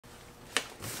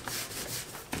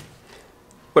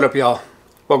What up, y'all?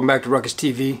 Welcome back to RUKUS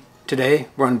TV. Today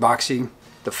we're unboxing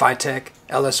the FiTech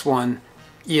LS1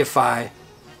 EFI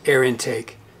air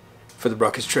intake for the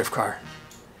RUKUS drift car.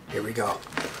 Here we go.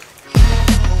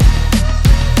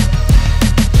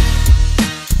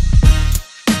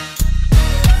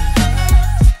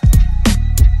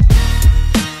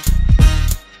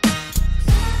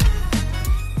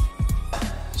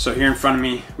 So here in front of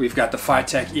me, we've got the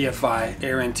FiTech EFI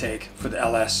air intake for the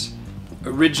LS.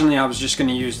 Originally, I was just going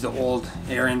to use the old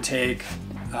air intake,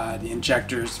 the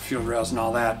injectors, the fuel rails, and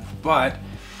all that. But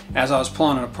as I was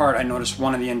pulling it apart, I noticed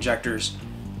one of the injectors,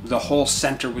 the whole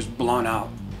center was blown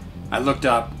out. I looked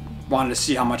up, wanted to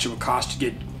see how much it would cost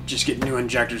to just get new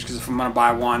injectors, because if I'm going to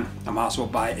buy one, I might as well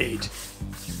buy 8.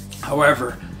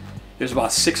 However, there's about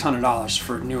 $600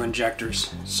 for new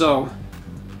injectors. So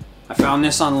I found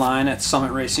this online at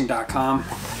summitracing.com,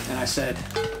 and I said,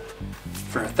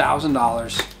 for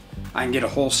 $1,000, I can get a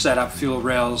whole setup, fuel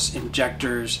rails,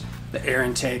 injectors, the air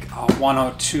intake,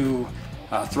 102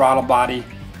 throttle body.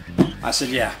 I said,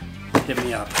 yeah, hit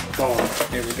me up. Boom,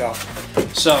 here we go.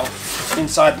 So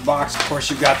inside the box, of course,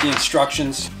 you've got the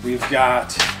instructions. We've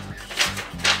got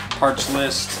parts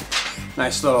list,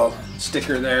 nice little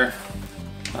sticker there.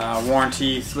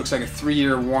 Warranty, looks like a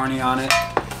 3-year warranty on it.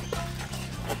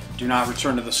 Do not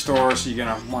return to the store, so you're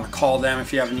gonna want to call them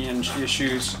if you have any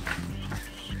issues.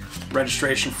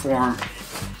 Registration form.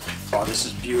 Oh, this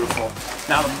is beautiful.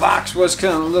 Now the box was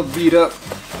kind of a little beat up.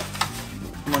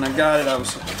 When I got it, I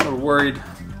was a little worried,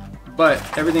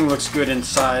 but everything looks good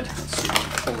inside. Let's see if I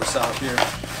can pull this out here.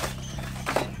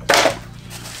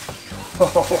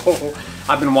 Oh,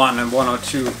 I've been wanting a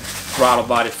 102 throttle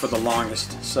body for the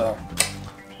longest, so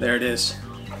there it is.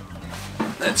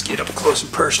 Let's get up close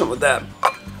and personal with that.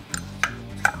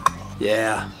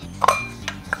 Yeah,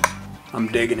 I'm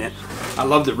digging it. I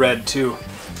love the red too.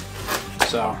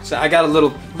 So I got a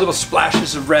little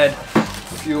splashes of red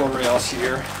fuel rails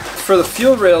here. For the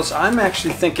fuel rails, I'm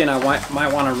actually thinking I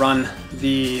might want to run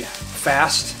the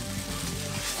fast.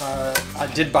 I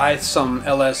did buy some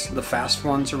LS, the fast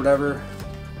ones or whatever,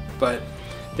 but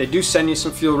they do send you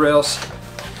some fuel rails,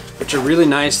 which are really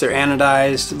nice. They're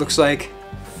anodized, it looks like.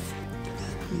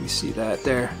 You see that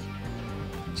there.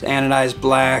 It's anodized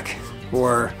black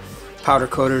or powder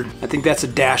coated. I think that's a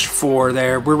 -4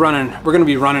 there. We're gonna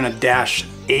be running a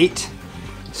 -8.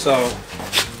 So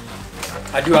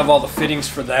I do have all the fittings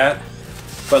for that.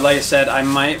 But like I said, I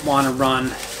might want to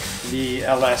run the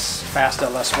LS, fast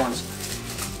LS ones.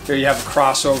 Here you have a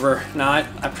crossover. Now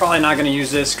I'm probably not gonna use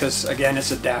this because again,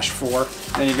 it's a -4.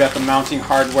 Then you've got the mounting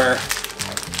hardware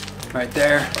right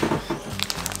there.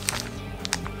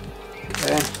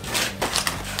 Okay.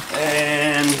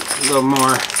 And a little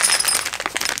more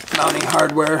mounting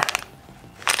hardware.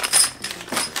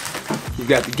 You've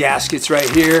got the gaskets right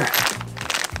here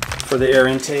for the air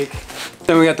intake.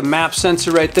 Then we got the map sensor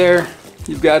right there.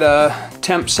 You've got a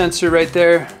temp sensor right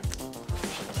there.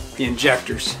 The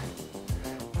injectors.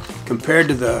 Compared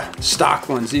to the stock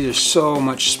ones, these are so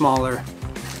much smaller.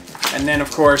 And then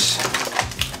of course,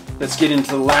 let's get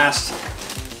into the last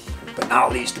but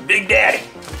not least, the Big Daddy.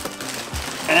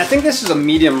 And I think this is a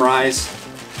medium rise.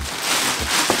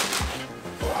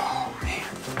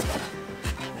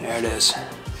 There it is.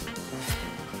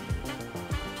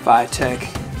 FiTech.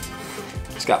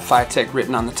 It's got FiTech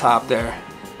written on the top there.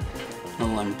 A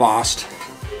little embossed.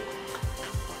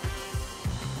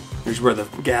 Here's where the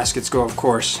gaskets go, of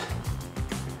course.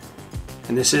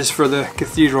 And this is for the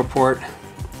cathedral port.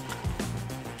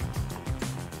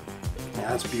 Yeah,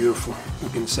 that's beautiful.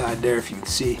 Look inside there if you can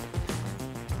see.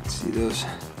 See those?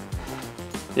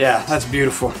 Yeah, that's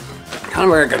beautiful. Kind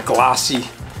of like a glossy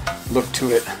look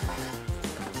to it.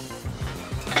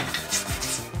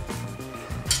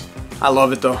 I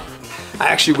love it though. I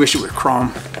actually wish it were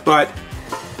chrome, but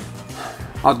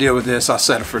I'll deal with this. I'll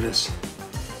settle for this.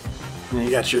 And you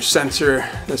got your sensor.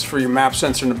 That's for your map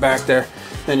sensor in the back there.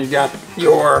 Then you got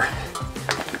your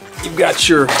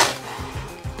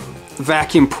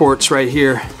vacuum ports right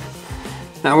here.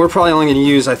 Now we're probably only going to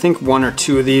use, I think, 1 or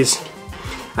 2 of these.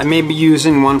 I may be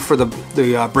using one for the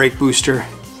brake booster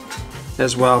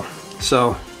as well.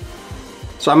 So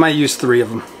I might use 3 of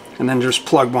them and then just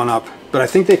plug one up. But I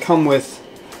think they come with,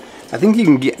 I think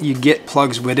you get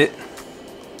plugs with it.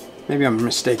 Maybe I'm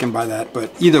mistaken by that,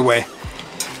 but either way,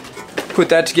 put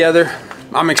that together.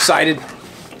 I'm excited.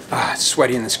 It's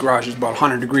sweaty in this garage. It's about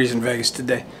 100 degrees in Vegas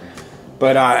today.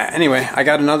 But anyway, I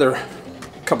got another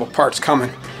couple parts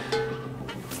coming.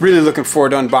 Really looking forward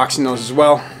to unboxing those as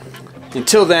well.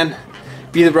 Until then,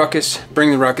 be the ruckus,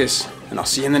 bring the ruckus, and I'll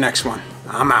see you in the next one.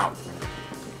 I'm out.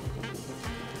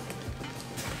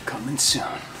 Coming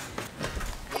soon.